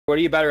What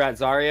are you better at,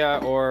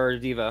 Zarya or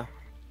Diva?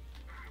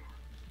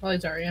 Probably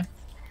Zarya.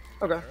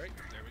 Okay. All right,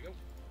 there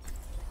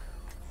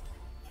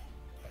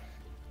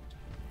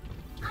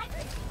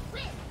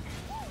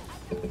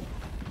we go.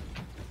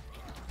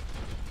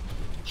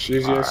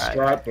 She's a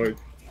strat,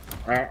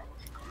 but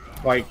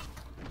like,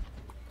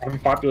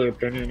 unpopular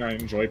opinion, I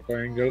enjoy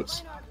playing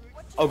goats.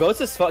 Oh,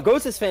 Ghost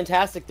is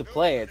fantastic to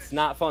play. It's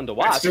not fun to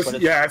watch. It's just, but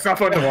yeah, it's not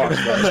fun to watch.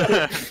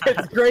 Though.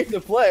 It's great to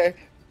play.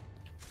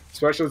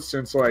 Especially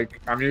since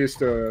like I'm used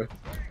to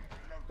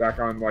back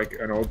on like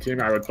an old team,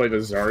 I would play the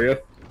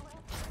Zarya.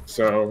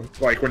 So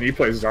like when you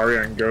play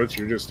Zarya and goats,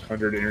 you're just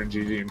 100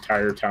 energy the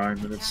entire time,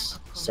 and it's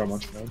so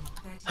much fun.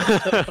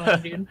 So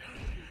fun, dude.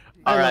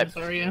 All right.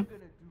 Zarya.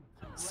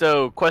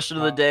 So, question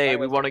of the day: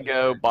 we want to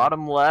go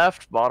bottom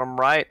left, bottom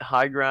right,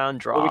 high ground,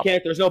 drop. But we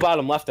can't. There's no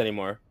bottom left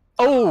anymore.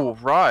 Oh,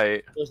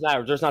 right. There's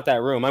not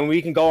that room. I mean,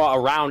 we can go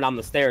around on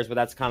the stairs, but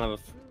that's kind of.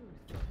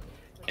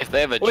 If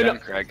they have a Wait, no.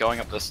 Junkrat, going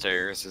up the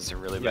stairs is a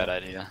really bad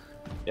idea.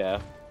 Yeah.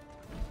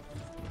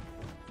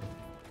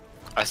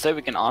 I say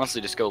we can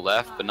honestly just go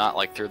left, but not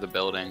like through the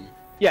building.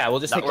 Yeah, we'll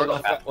just take the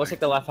left. We'll take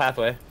the left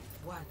pathway.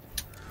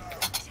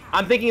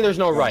 I'm thinking there's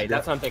no right.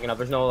 That's what I'm thinking of.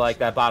 There's no like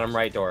that bottom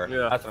right door.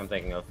 Yeah. That's what I'm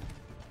thinking of.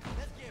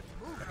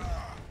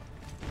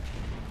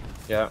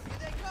 Yeah.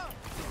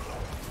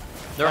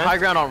 They're high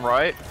ground on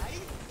right.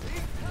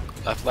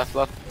 Left, left,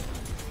 left.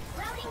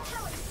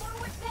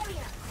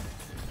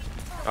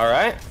 All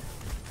right.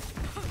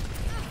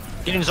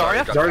 Getting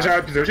Zarya. Zarya's out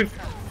of position.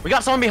 We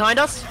got someone behind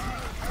us.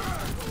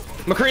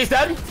 McCree's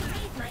dead.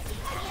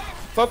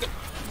 Focus.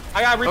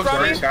 I got reaper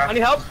on me. Zarya's out. I need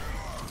help.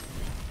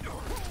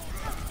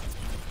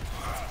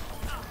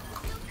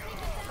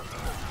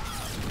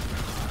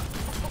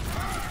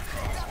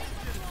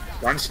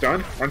 One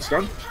stun. One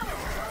stun.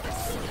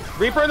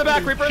 Reaper in the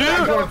back. Reaper in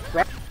the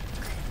back.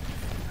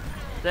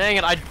 Dang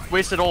it! I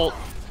wasted ult.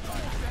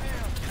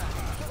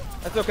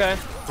 That's okay.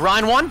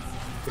 Ryan one.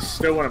 It's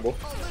still winnable.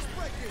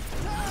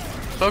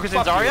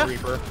 Focusing Fuck you, Zarya.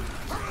 Reaper.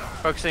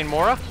 Focusing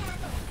Mora.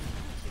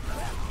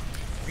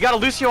 We got a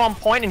Lucio on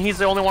point, and he's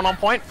the only one on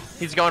point.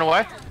 He's going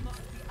away.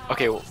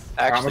 Okay, well,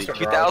 actually, almost got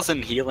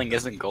 2,000 healing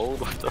isn't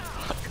gold. What the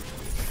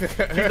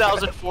fuck?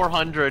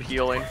 2,400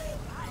 healing.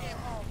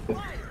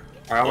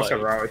 I almost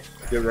have rally.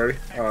 Get ready.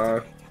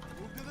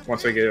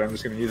 Once I get it, I'm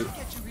just gonna use it.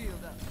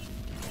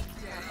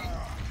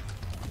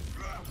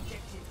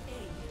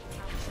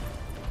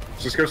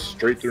 Just go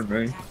straight through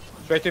me.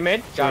 Straight through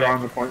mid. Straight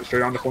on the point.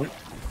 Straight on the point.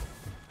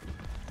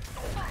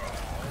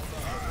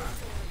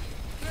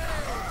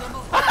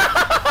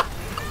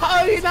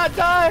 How did he not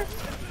die?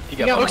 He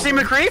got Focusing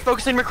McCree.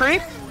 Focusing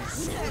McCree.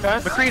 Okay.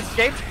 McCree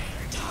escaped.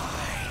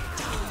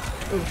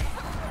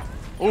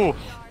 Ooh,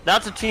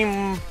 that's a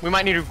team we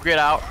might need to get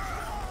out.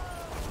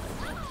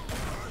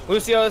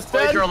 Lucio is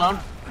Wait, dead. you're alone.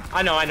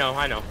 I know.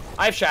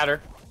 I have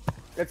shatter.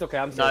 It's okay.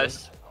 I'm sorry.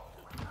 Nice.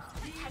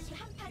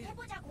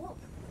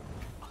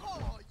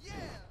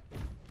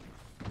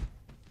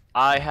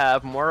 I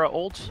have Mora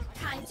ult.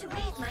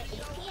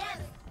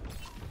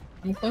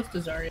 I'm close to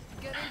Zarya.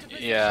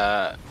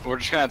 Yeah, we're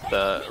just gonna have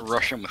to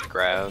rush him with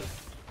Grav.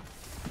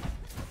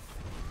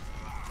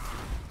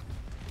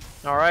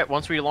 Alright,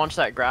 once we launch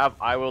that grab,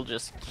 I will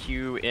just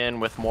queue in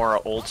with Mora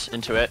ult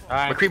into it.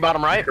 Alright. McCree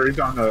bottom right. He's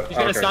on the. He's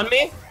gonna stun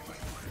me.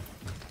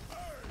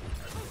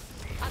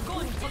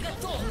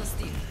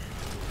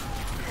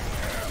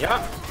 Yeah.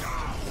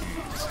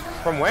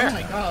 From where? Oh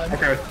my god.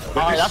 Okay. Oh,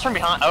 that's from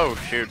behind. Oh,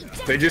 shoot.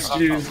 They just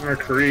use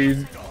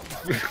McCree,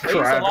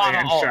 Grab, lot of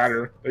and ult.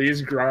 Shatter. They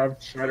use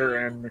Grab,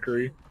 Shatter, and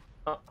McCree.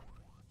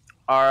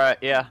 Alright,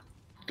 yeah.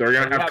 They're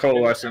gonna have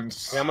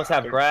Coalescence. We almost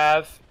have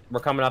Grav. We're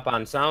coming up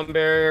on sound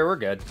barrier. We're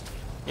good.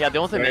 Yeah, the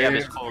only thing they have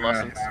is They're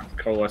Coalescence. gonna have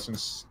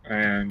Coalescence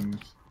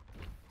and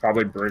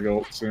probably Brig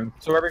ult soon.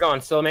 So where are we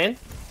going? Still main?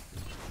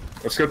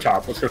 Let's go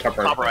top. Let's go top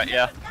right. Top right,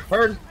 yeah.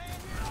 Heard.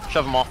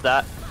 Shove him off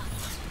that.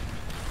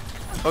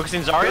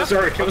 Focusing Zarya. Kill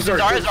Zarya, kill Focusing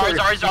Zarya, Zarya, kill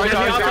Zarya, Zarya.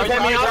 Zarya, Zarya,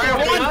 Get me Zarya, out, Zarya,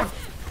 get me Zarya, out.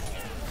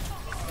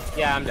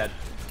 Yeah, I'm dead.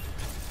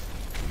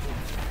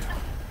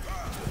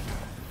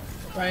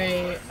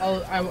 Right.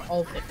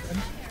 I'll fix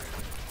him.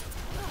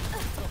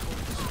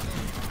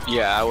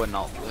 Yeah, I wouldn't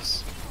ult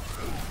this.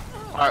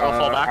 Alright, we'll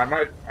fall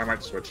back. I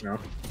might switch now.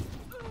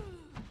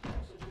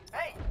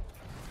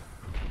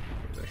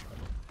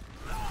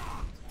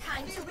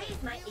 Time to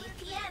raise my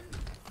APM.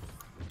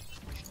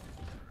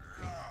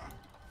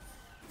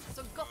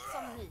 Så gott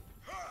som ny.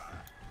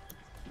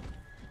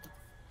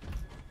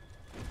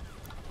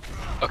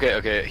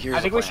 Okay, here's I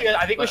think the we plan. should.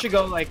 I think we should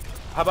go like.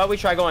 How about we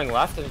try going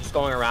left and just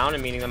going around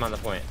and meeting them on the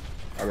point?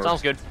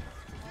 Sounds good.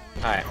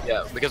 All right.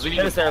 Yeah, because we need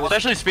Get us there. to...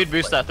 Especially speed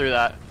boost that through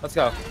that. Let's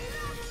go.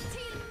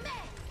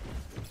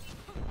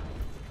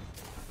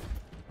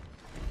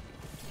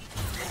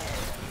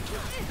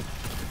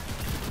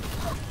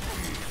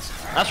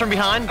 That's from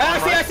behind. I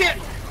see it. I see it.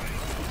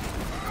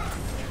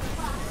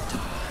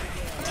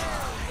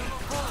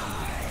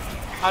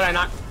 How did I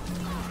not?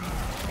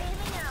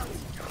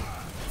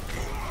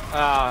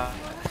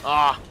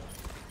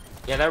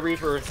 Yeah, that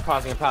Reaper is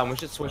causing a problem. We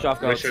should switch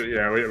off We ghosts. should,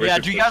 yeah, we Yeah,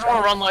 should do you guys want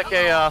to run like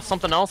a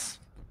something else?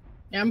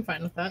 Yeah, I'm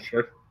fine with that.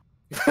 Sure.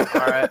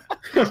 Alright.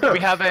 We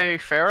have a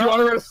Pharaoh. Do you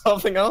want to run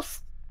something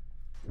else?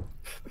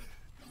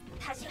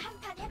 다시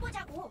한판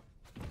해보자고.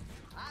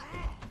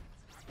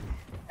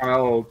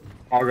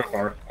 I'll go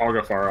far. I'll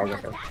go far. I'll go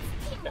far.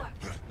 Teamwork.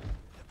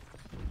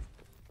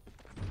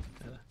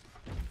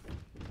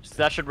 So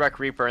that should wreck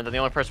Reaper, and then the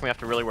only person we have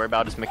to really worry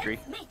about is McCree.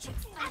 Matrix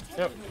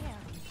Yep.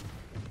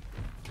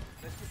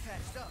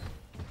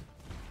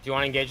 Do you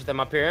want to engage with them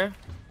up here?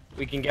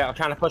 We can get. I'm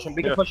trying to push them.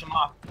 We can push them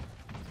off.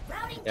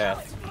 Routing Yeah.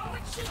 towards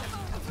forward shield.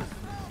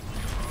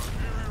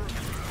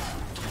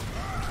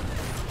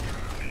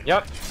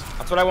 Yep.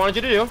 That's what I wanted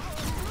you to do.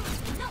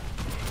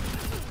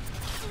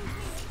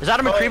 Is that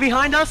a McCree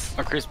behind us?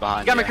 McCree's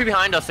behind. We got yeah. McCree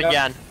behind us Yep.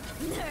 again.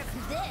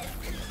 Nerf this.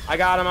 I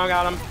got him. I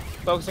got him.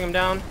 Focusing him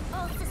down.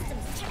 All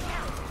systems check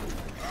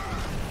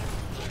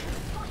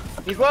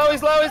out. He's low.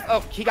 He's low. Oh,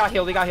 he got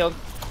healed. He got healed.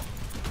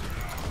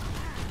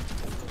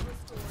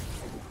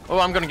 Oh,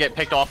 I'm gonna get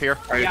picked off here.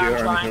 I Yeah, do.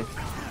 I'm I trying. do.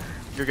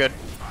 You're good.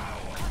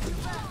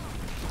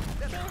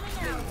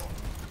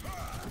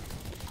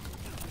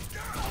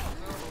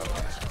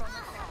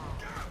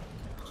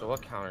 So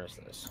what counters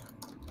this?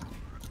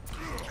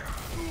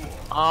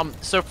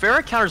 So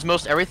Farrah counters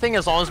most everything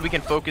as long as we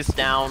can focus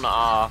down,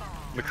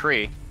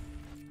 McCree.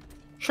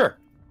 Sure.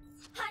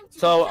 Time to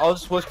So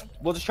jump.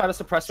 we'll just try to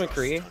suppress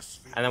McCree,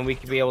 and then we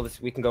can be able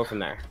to we can go from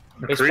there.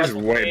 McCree's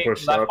way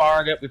pushed Let up.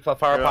 we let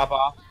fire Yeah. pop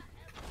off.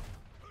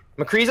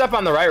 McCree's up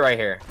on the right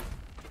here.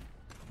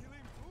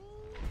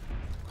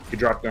 He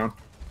dropped down.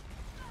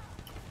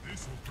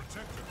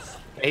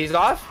 He's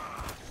off.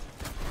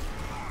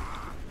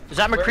 Is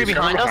that McCree He's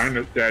coming behind us? behind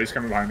it. Yeah, he's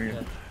coming behind me.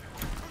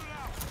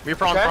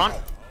 Reaper on Okay. front.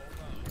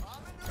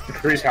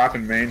 McCree's half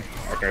in main.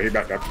 Okay, he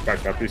backed up.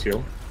 Backed up. He's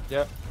healed.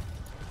 Yep.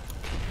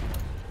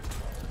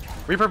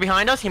 Reaper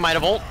behind us. He might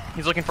have ult.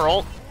 He's looking for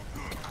ult.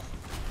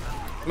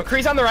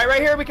 McCree's on the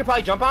right here. We could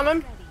probably jump on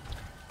him.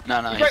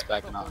 No, He's he's right-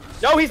 backing up.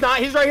 No, he's not.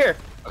 He's right here.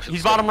 Oh, shit, He's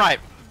shit. bottom right.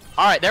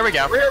 All right, there we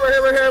go. We're here. We're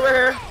here. We're here.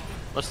 We're here.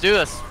 Let's do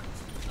this.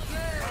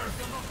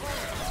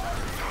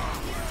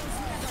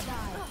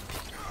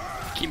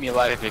 Keep me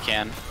alive if you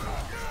can.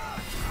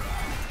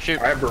 Shoot.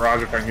 I have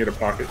barrage if I can get a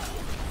pocket.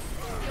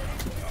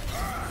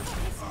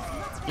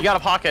 You got a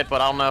pocket,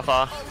 but I don't know if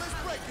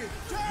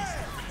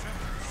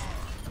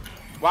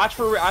Watch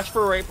for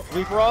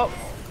Reaper ult.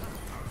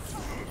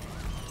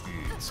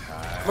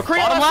 McCree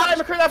Bottom left side.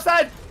 left. McCree left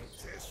side.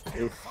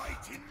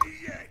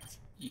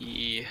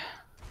 Yeah.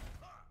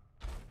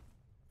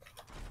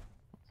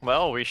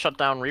 Well, we shut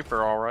down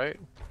Reaper, all right.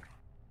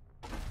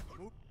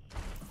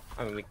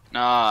 I mean,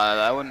 Nah,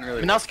 that wouldn't I really.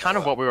 mean, that's kind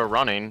of what we were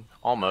running,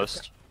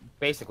 almost.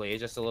 basically, it's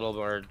just a little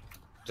more,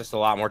 just a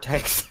lot more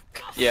tanks.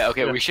 Yeah.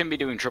 Okay. Yeah. We shouldn't be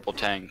doing triple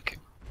tank.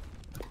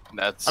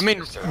 That's. I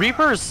mean,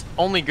 Reaper's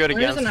only good The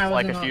against reason I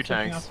like a wasn't few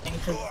switching tanks. off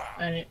things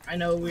is I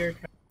know we were.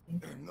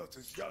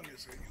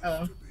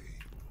 Oh.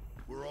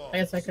 I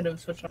guess I could have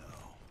switched off,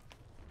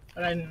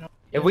 but I didn't know.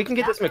 If we can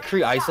get this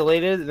McCree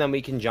isolated, then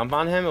we can jump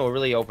on him. It will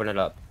really open it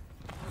up.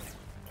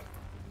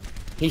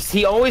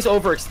 He always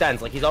overextends.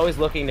 Like he's always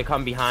looking to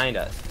come behind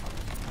us.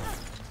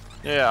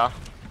 Yeah.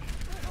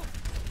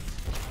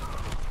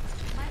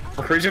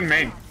 McCree's in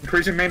main.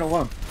 McCree's in main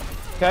alone.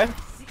 Okay.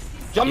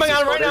 Jumping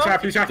on him right He's now.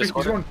 half. He's half. He's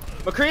Disorder. one.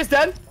 McCree is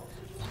dead.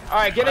 All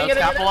right, get in, Let's get in, get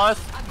in. capitalize.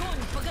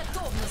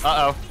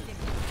 Uh-oh.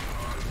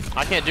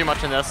 I can't do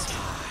much in this.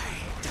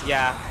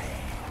 Yeah.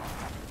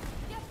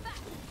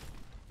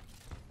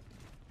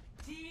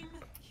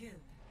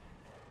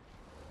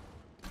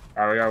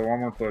 Alright, we got one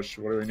more push.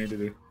 What do we need to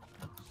do?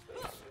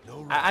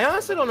 I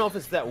honestly don't know if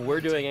it's that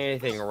we're doing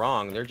anything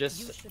wrong. They're You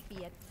just should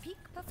be at peak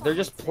they're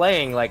just performance.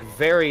 playing like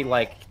very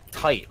like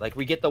tight. Like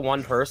we get the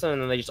one person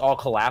and then they just all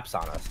collapse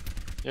on us.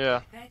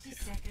 Yeah. 30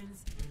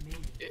 seconds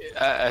remaining.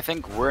 I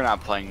think we're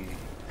not playing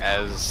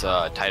as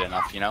tight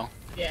enough. You know.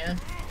 Yeah.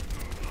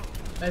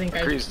 I think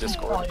McCree's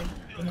Discord.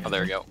 Oh,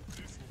 there we go.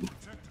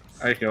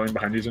 I have healing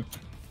behind you, Jim.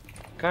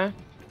 Okay.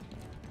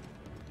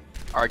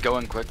 All right, go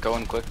in quick,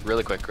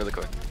 really quick.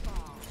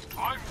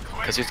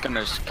 Because he's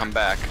gonna just come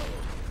back.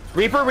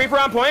 Reaper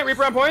on point.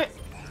 Reaper on point.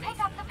 Pick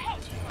up the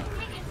pace.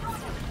 We can do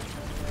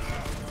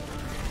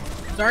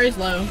this. Zarya's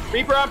low.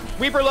 Reaper up.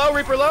 Reaper low.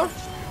 Reaper low.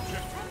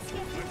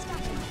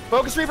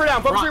 Focus Reaper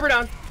down. Focus Reaper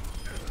down.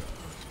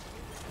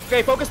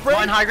 Okay, focus Brain.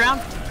 Line high ground.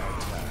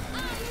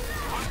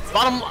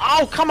 Bottom.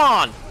 Oh, come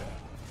on.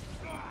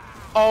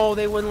 Oh,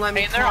 they wouldn't let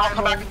me. Hey, in there. I'll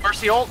come back with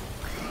Mercy ult.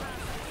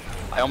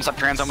 I almost have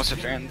trans.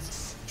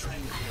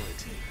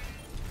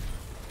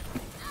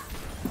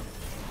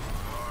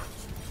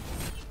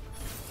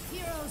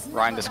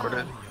 Ryan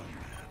discorded.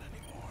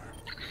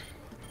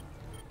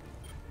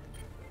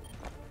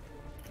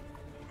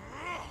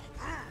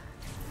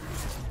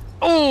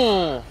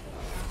 Oh.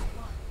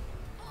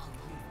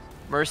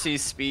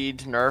 Mercy's speed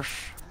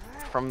nerf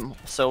from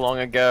so long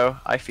ago.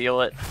 I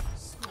feel it.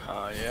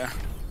 Yeah.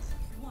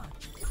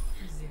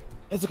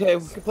 It's okay.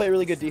 We can play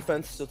really good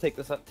defense. Still take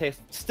this up.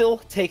 Still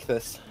take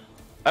this.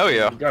 Oh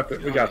yeah. We got this.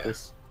 We got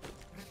this.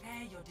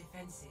 Prepare your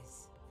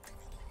defenses.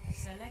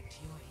 Select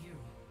your hero.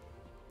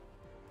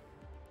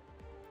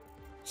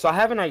 So I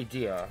have an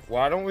idea.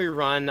 Why don't we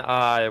run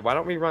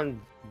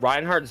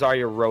Reinhardt,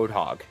 Zarya,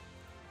 Roadhog,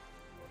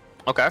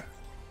 Okay.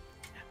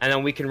 and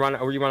then we can run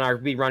like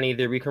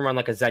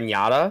a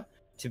Zenyatta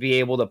to be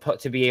able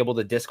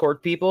to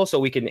Discord people, so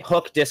we can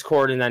hook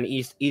Discord and then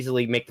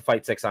easily make the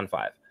fight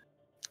 6-on-5.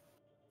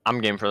 I'm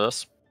game for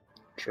this.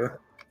 Sure.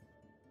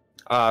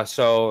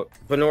 So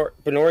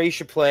Benori, you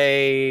should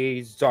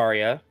play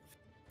Zarya,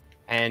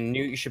 and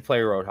Newt, you should play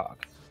Roadhog.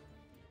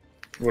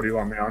 What do you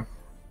want me on?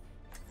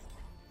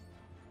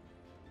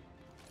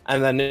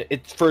 And then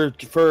it's for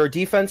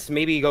defense,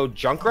 maybe go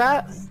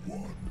Junkrat,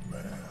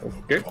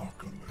 Okay.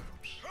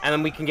 and then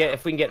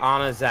if we can get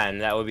Ana Zen,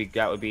 that would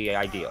be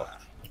ideal.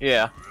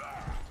 Yeah.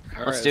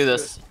 All Let's right, do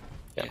this.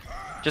 Yeah.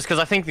 Just because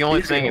I think the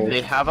only thing, if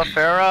they have a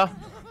Pharah,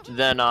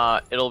 then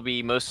it'll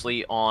be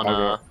mostly on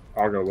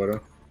I'll go Widow.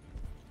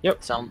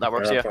 that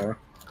works. Yeah. I was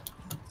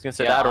gonna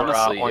say Yeah, that or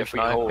honestly, Orange if we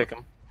Knight, hold- pick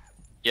him.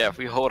 Yeah, if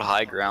we hold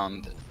high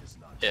ground,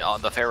 the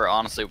Pharah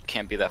honestly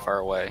can't be that far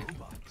away.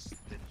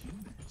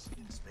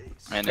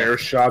 And Air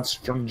shots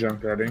from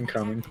Junkrat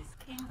incoming.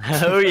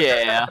 Oh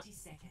yeah. 30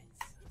 seconds.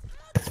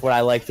 That's what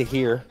I like to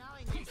hear.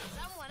 Knowing there's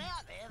someone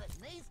out there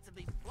that needs to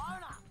be blown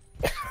up.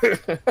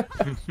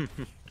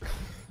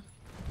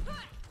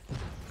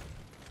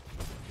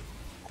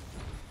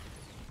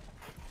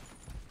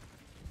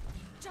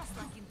 Just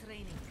like in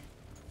training.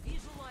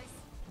 Visualize,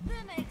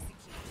 then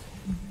execute.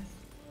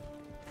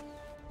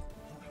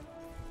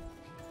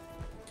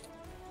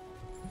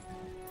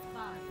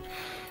 Five,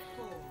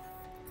 4,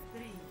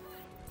 3,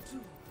 2,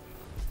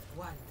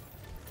 1.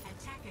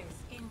 Attackers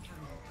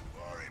incoming.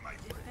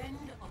 Defend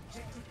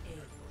objective A.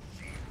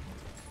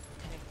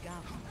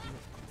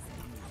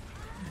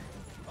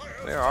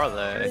 Where are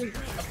they?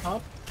 Up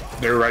top.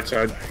 They're right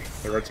side.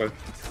 They're right side.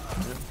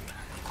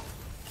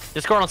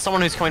 Discord on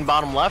someone who's coming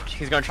bottom left.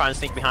 He's gonna try and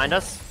sneak behind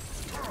us.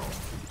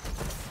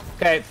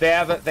 Okay, they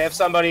have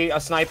somebody, a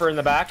sniper in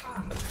the back.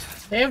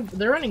 They're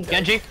running good.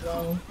 Genji.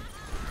 So.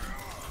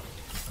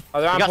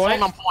 Are they We on got point?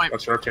 someone on point.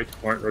 Let's rotate the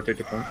point. Rotate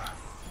the point.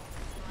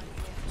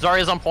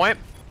 Zarya's on point.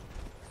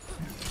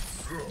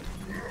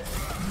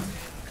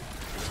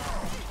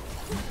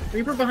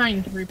 Reaper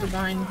behind. Reaper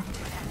behind.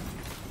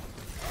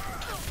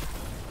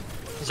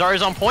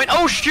 Zarya's on point.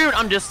 Oh shoot!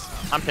 I'm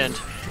pinned.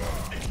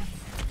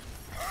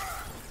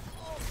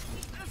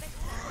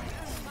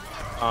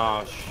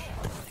 Oh,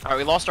 Alright,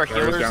 we lost our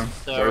Zarya's healers, down.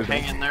 so Zarya's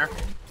hang down. in there.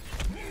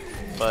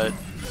 But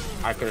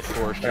I could have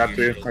sworn. I got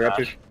two. I got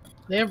two.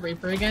 They have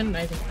Reaper again.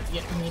 I think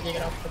we need to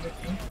get off the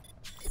thing.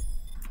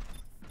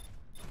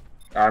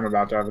 I'm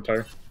about to have a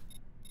tire.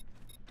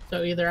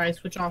 So either I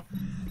switch off,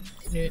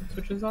 Newt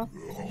switches off.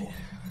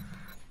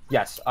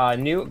 Yes,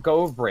 Newt,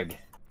 go Brig.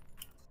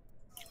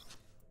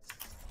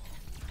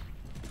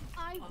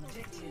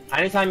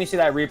 Anytime you see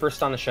that Reaper,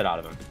 stun the shit out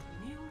of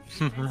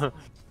him.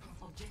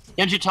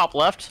 Genji top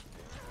left.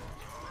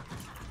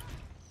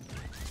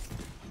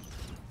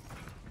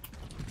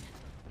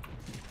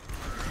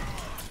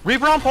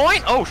 Reaper on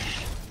point? Oh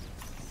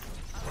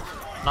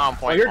not on Oh,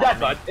 point. you're on dead,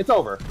 me. bud. It's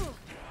over.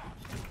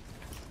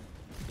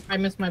 I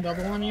missed my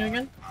bubble on you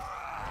again.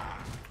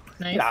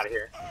 Nice. Get out of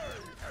here.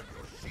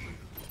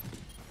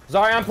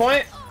 Zarya on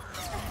point.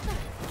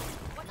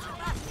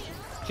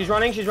 She's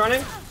running. She's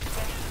running.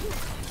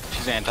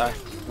 she's anti.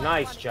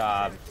 Nice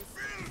job.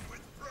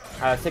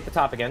 Let's take the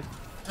top again.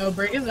 Oh,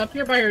 Brig is up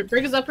here by her.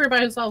 Brig is up here by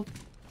herself.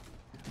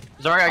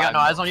 Zarya, I got no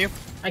eyes on you.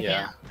 I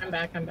Yeah. can't. I'm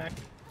back. I'm back.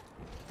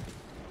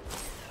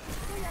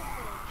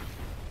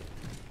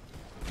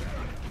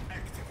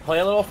 Play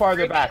a little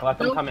farther back. Let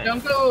them come in.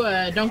 Don't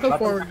go. Don't go Let them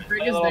forward. come- Brig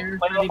play a is little- there.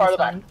 play a little ready to farther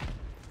back. stun.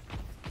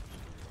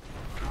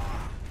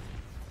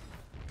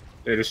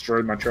 They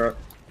destroyed my trap.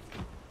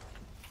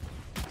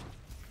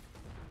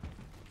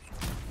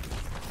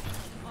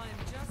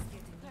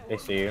 They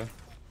see you.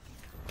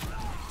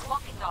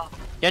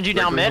 Genji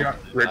down mid.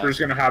 Reaper's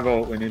gonna have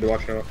ult. We need to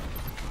watch out.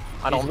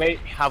 I don't made-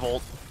 have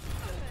ult.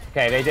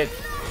 Okay, they did.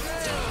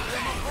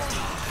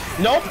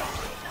 Nope.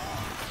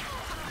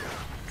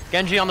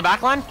 Genji on the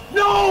back line.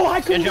 No,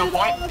 I couldn't. Genji on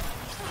point.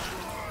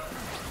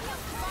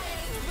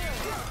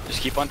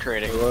 Just keep on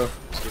trading. Hello.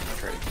 Just keep on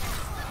trading.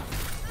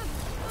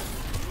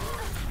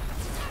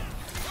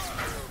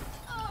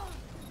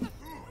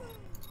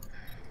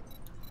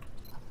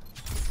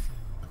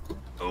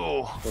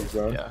 Oh. What's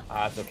that? Yeah.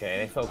 That's okay.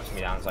 They focused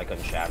me down so I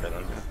couldn't shatter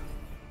them.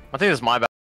 I think this is my bad.